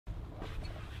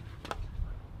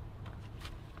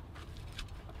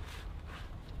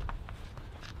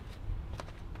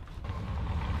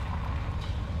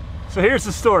So here's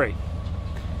the story.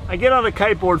 I get on a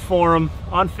kiteboard forum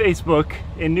on Facebook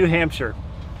in New Hampshire.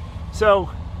 So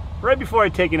right before I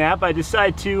take a nap, I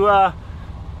decide to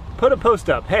put a post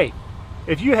up. Hey,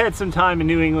 if you had some time in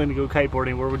New England to go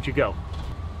kiteboarding, where would you go?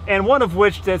 And one of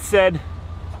which that said,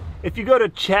 if you go to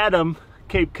Chatham,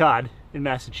 Cape Cod in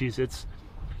Massachusetts,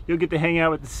 you'll get to hang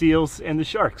out with the seals and the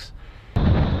sharks.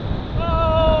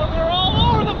 Oh, they're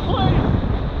all over the place!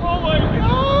 Oh my God!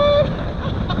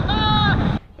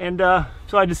 And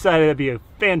so I decided that'd be a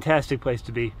fantastic place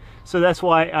to be. So that's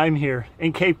why I'm here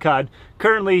in Cape Cod,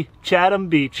 currently Chatham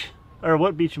Beach, or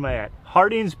what beach am I at?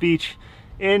 Harding's Beach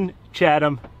in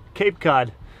Chatham, Cape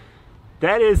Cod.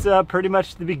 That is pretty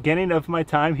much the beginning of my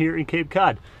time here in Cape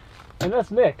Cod. And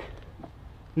that's Nick.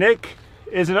 Nick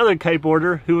is another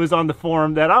kiteboarder who is on the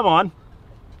forum that I'm on,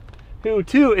 who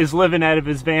too is living out of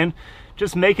his van,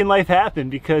 just making life happen,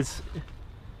 because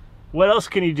what else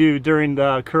can you do during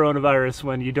the coronavirus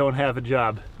when you don't have a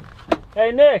job?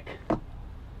 Hey Nick,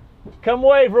 come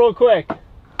wave real quick.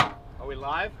 Are we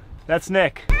live? That's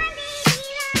Nick.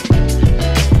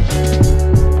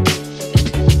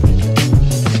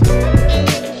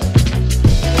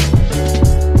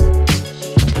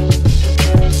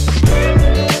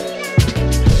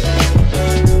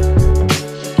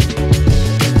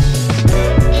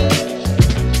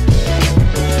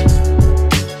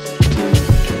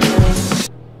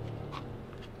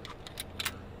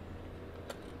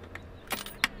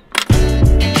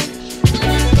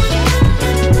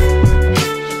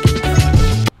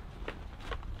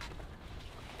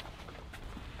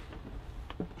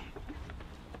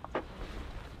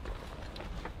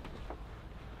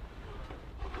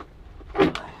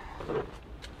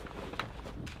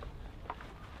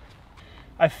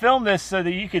 I filmed this so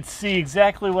that you could see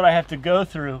exactly what I have to go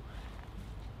through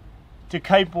to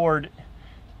kiteboard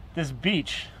this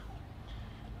beach.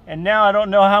 And now I don't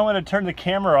know how I'm going to turn the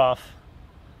camera off.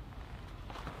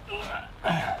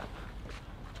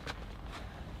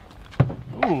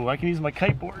 Ooh, I can use my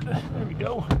kiteboard. There we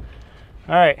go.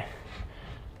 Alright.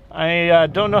 I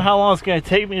don't know how long it's going to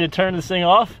take me to turn this thing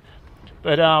off,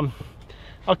 but I'll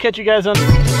catch you guys on...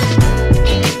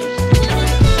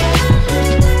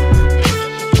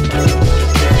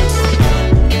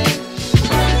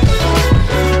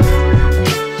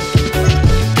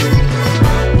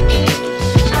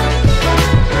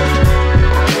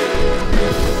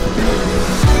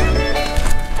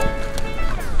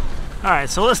 Alright,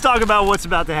 so let's talk about what's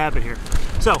about to happen here.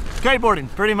 So, kiteboarding,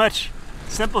 pretty much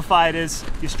simplified, is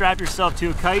you strap yourself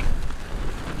to a kite,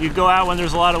 you go out when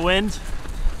there's a lot of wind,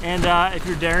 and if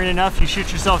you're daring enough, you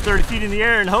shoot yourself 30 feet in the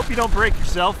air and hope you don't break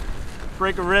yourself,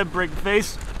 break a rib, break a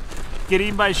face, get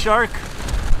eaten by a shark,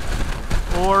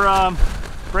 or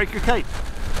break your kite.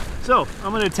 So,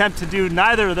 I'm going to attempt to do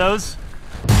neither of those.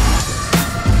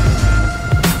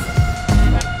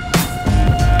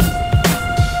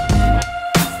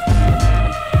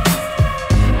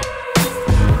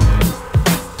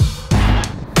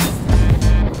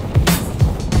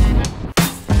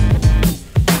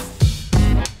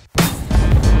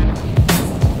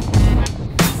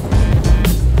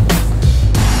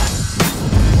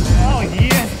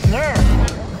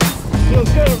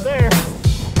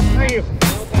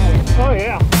 Oh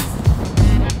yeah.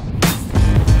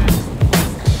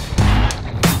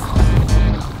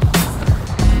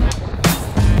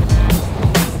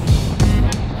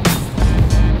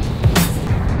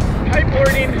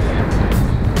 Kiteboarding,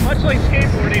 much like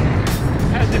skateboarding,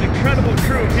 has an incredible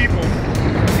crew of people,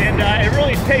 and it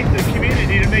really takes a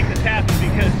community to make this happen,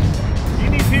 because you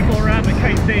need people around the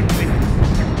kite safely,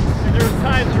 and there are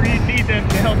times where you need them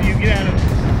to help you get out of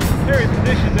various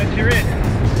positions that you're in.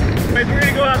 Anyways, we're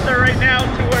gonna go out there right now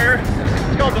to where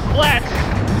it's called the flats,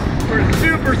 where it's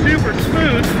super, super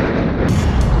smooth.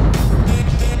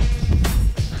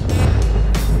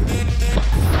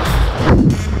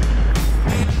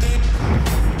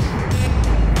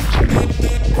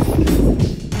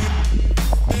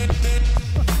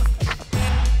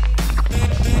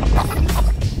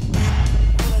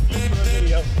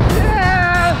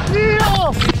 Yeah,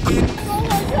 seal! Oh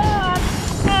my God!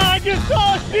 I just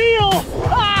saw a seal!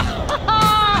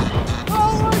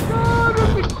 Oh my God!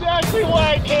 That's exactly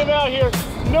why I came out here.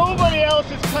 Nobody else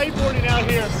is kiteboarding out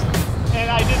here, and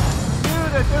I just knew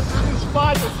that this was the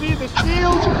spot to see the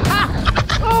seals.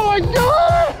 Oh my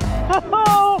God!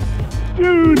 Oh,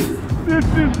 dude, this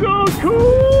is so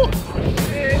cool!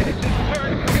 It just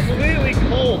turned completely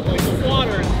cold. Like the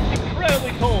water is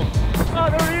incredibly cold. Oh,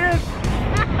 there he is!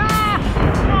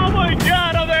 Oh my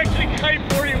God! I'm actually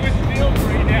kiteboarding with seals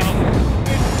right now.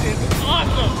 This is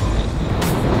awesome.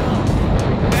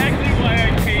 Exactly why I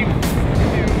came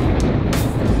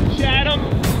to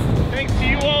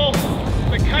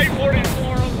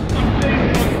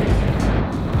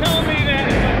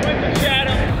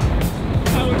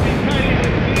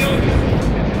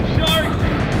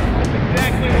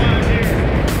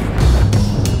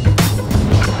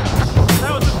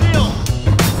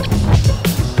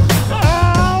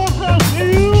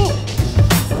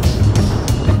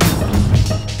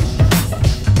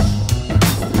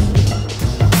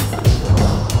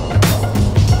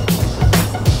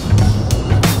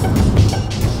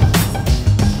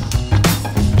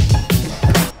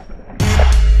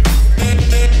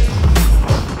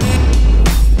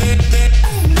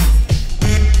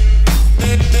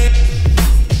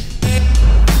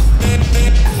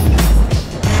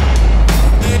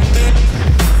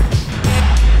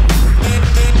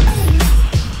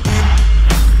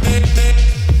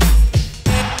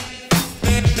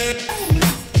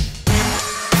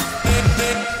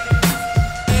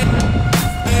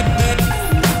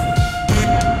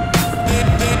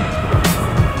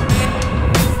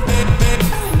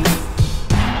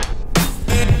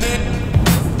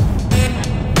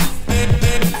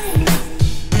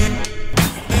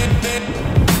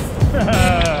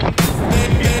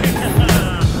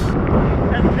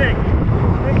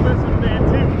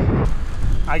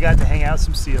I got to hang out with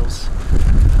some seals.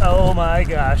 Oh my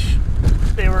gosh.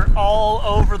 They were all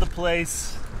over the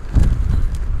place.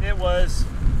 It was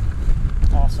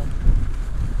awesome.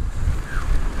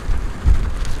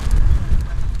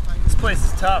 This place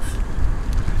is tough.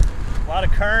 A lot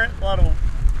of current, a lot of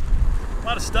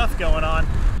stuff going on.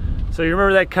 So you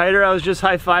remember that kiter I was just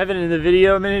high-fiving in the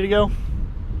video a minute ago?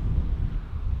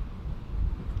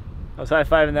 I was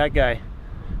high-fiving that guy.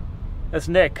 That's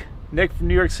Nick. Nick from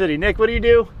New York City. Nick, what do you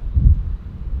do?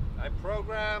 I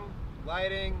program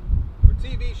lighting for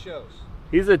TV shows.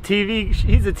 He's a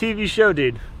TV show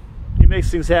dude. He makes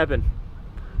things happen.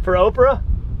 For Oprah?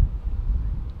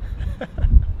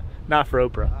 Not for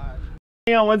Oprah.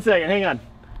 Hang on one second, hang on.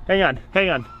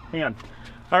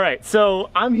 All right, so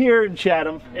I'm here in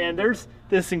Chatham and there's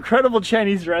this incredible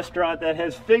Chinese restaurant that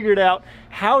has figured out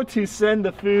how to send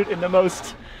the food in the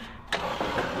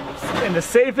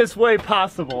safest way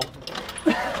possible.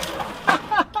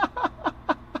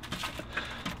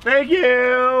 Thank you.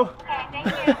 Okay,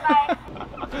 thank you. Bye.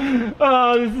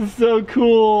 Oh, this is so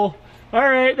cool. All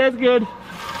right, that's good.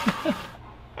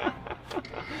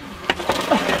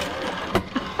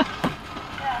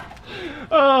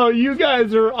 Oh, you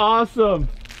guys are awesome.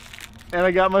 And I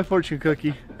got my fortune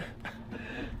cookie.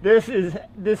 This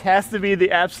has to be the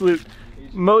absolute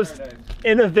most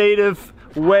innovative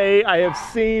way I have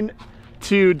seen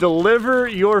to deliver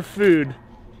your food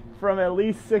from at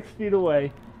least 6 feet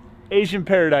away. Asian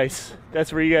Paradise.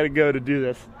 That's where you got to go to do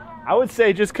this. I would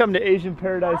say just come to Asian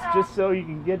Paradise just so you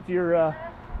can get your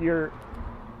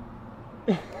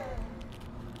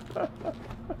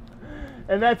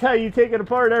and that's how you take it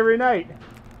apart every night.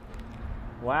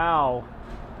 Wow.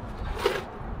 So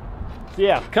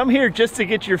yeah, come here just to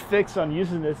get your fix on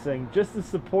using this thing, just to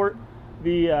support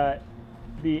the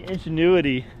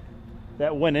ingenuity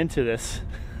that went into this.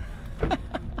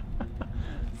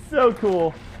 So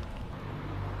cool.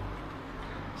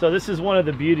 So this is one of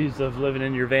the beauties of living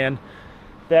in your van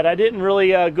that I didn't really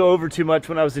go over too much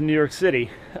when I was in New York City.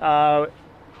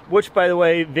 Which, by the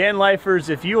way, van lifers,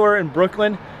 if you are in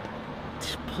Brooklyn,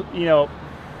 you know,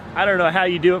 I don't know how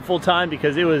you do it full time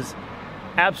because it was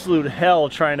absolute hell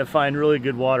trying to find really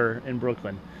good water in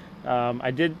Brooklyn.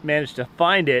 I did manage to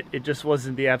find it. It just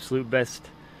wasn't the absolute best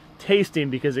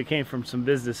tasting because it came from some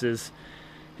businesses.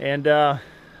 And I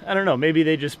don't know, maybe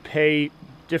they just pay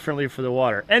differently for the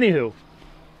water. Anywho,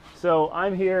 so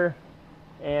I'm here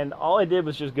and all I did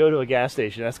was just go to a gas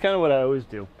station. That's kind of what I always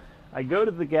do. I go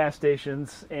to the gas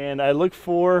stations and I look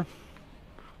for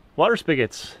water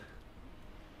spigots.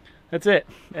 That's it.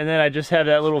 And then I just have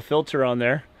that little filter on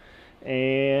there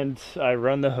and I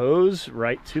run the hose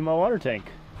right to my water tank.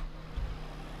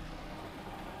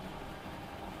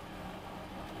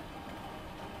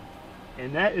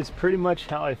 And that is pretty much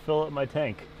how I fill up my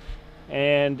tank.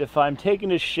 And if I'm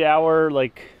taking a shower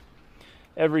like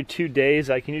every 2 days,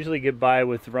 I can usually get by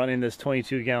with running this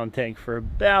 22-gallon tank for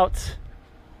about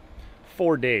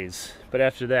 4 days. But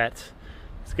after that,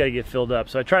 it's got to get filled up.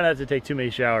 So I try not to take too many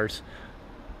showers.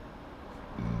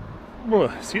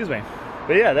 Excuse me.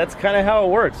 But yeah, that's kind of how it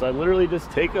works. I literally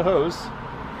just take a hose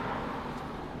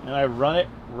and I run it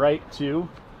right to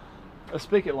a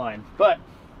spigot line. But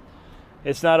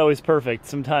it's not always perfect.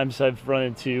 Sometimes I've run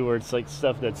into where it's like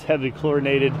stuff that's heavily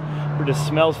chlorinated or just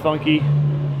smells funky.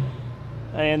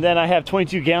 And then I have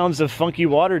 22 gallons of funky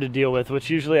water to deal with, which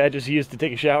usually I just use to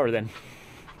take a shower then.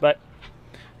 But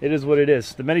it is what it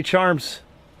is. The many charms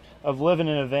of living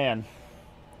in a van.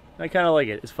 I kind of like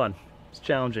it. It's fun. It's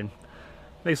challenging.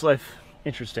 Makes life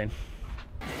interesting.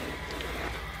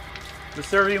 The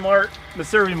Survey Mart.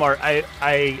 I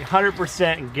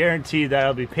 100% guarantee that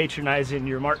I'll be patronizing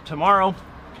your mart tomorrow.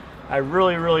 I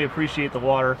really, really appreciate the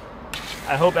water.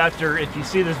 I hope after, if you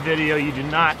see this video, you do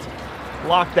not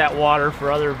lock that water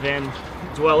for other van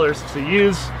dwellers to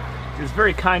use. It's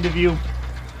very kind of you.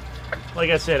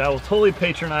 Like I said, I will totally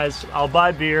patronize. I'll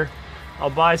buy beer. I'll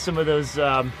buy some of those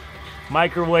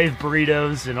microwave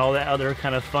burritos and all that other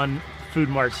kind of fun food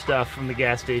mart stuff from the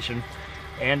gas station.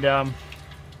 And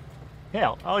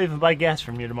yeah, I'll even buy gas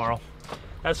from you tomorrow.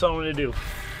 That's what I'm gonna do.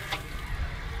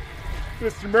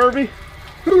 Mr. Murphy.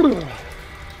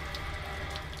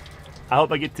 I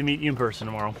hope I get to meet you in person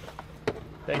tomorrow.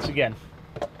 Thanks again.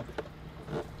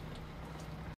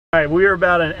 All right, we are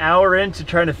about an hour into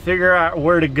trying to figure out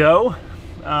where to go.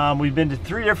 We've been to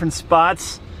 3 different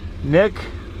spots. Nick,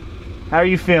 how are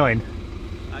you feeling?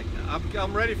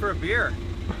 I'm ready for a beer.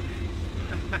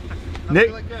 Nick,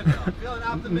 feeling good, I'm feeling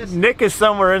optimistic. Nick is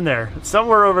somewhere in there.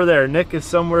 Somewhere over there. Nick is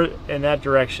somewhere in that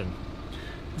direction.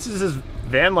 This is his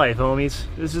van life, homies.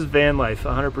 This is van life,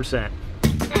 100%.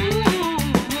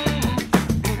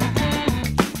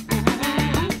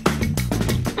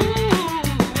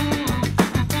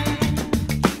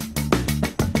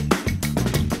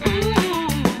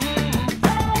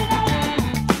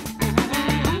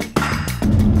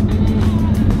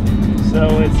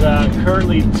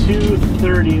 currently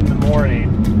 2:30 in the morning,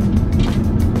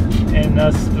 and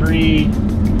us three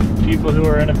people who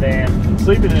are in a van,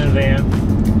 sleeping in a van,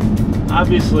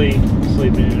 obviously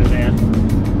sleeping in a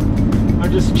van, are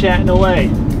just chatting away.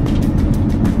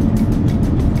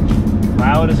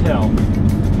 Loud as hell.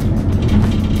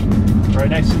 Right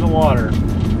next to the water.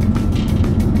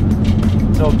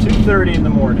 Until 2:30 in the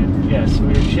morning. Yes, we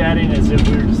were chatting as if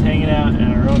we were just hanging out in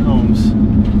our own homes.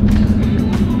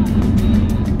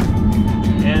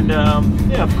 And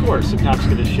yeah, of course, the cops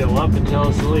gonna show up and tell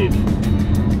us to leave.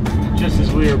 Just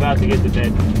as we were about to get to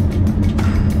bed.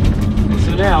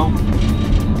 So now,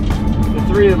 the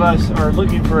three of us are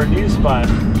looking for a new spot,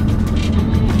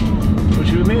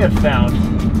 which we may have found,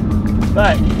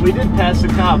 but we did pass the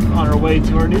cop on our way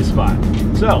to our new spot.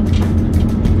 So,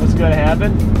 what's gonna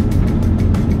happen?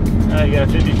 You got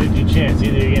a 50-50 chance.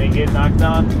 Either you're gonna get knocked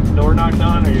on, door knocked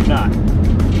on, or you're not.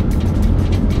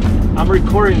 I'm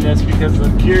recording this because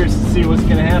I'm curious to see what's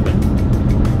gonna happen.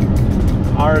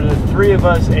 Are the three of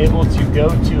us able to go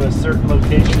to a certain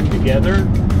location together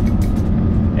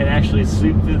and actually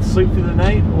sleep through the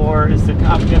night, or is the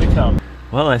cop gonna come?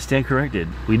 Well, I stand corrected.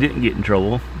 We didn't get in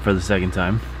trouble for the second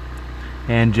time,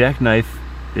 and Jackknife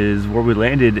is where we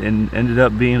landed and ended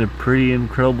up being a pretty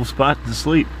incredible spot to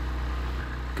sleep.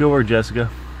 Go work, Jessica.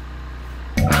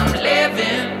 I'm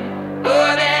living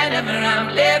more than ever.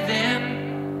 I'm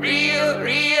living real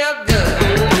good.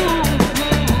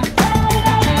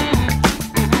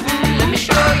 Let me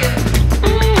show you.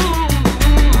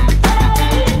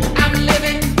 I'm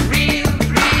living real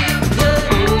good.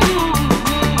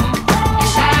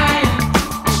 Yes,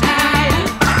 I am.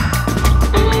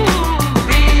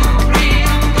 Real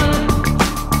good.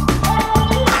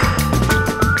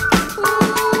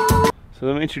 So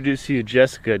let me introduce you to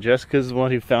Jessica. Jessica's the one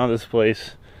who found this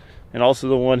place, and also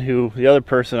the other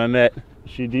person I met.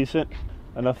 Is she decent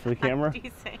enough for the camera?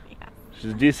 Decent, yeah.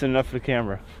 She's decent enough for the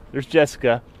camera. There's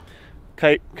Jessica.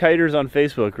 Kiters on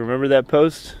Facebook. Remember that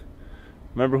post?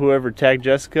 Remember whoever tagged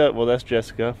Jessica? Well, that's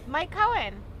Jessica. Mike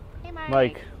Cohen. Hey, Mike.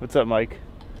 Mike. What's up, Mike?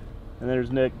 And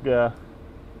there's Nick.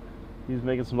 He's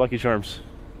making some Lucky Charms.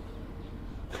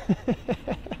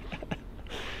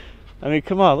 I mean,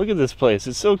 come on. Look at this place.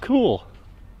 It's so cool.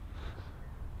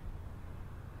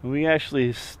 We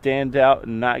actually stand out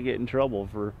and not get in trouble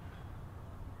for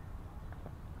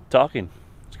talking.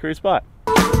 It's a great spot.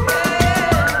 So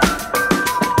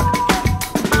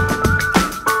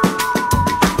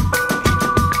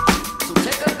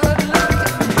take a good look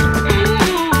at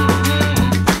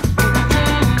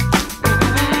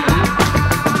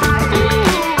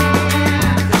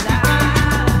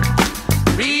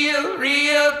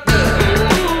real good.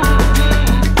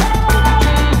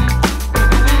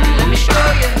 Let me show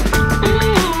you.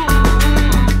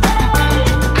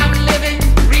 I'm living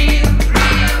real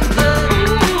good.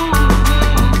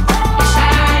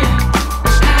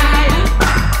 Yes, I am.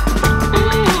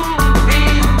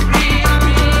 Real.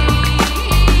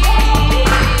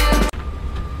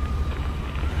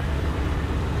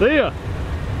 See ya.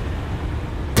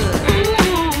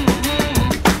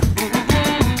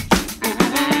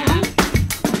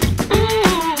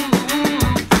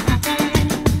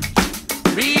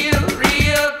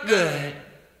 Real good.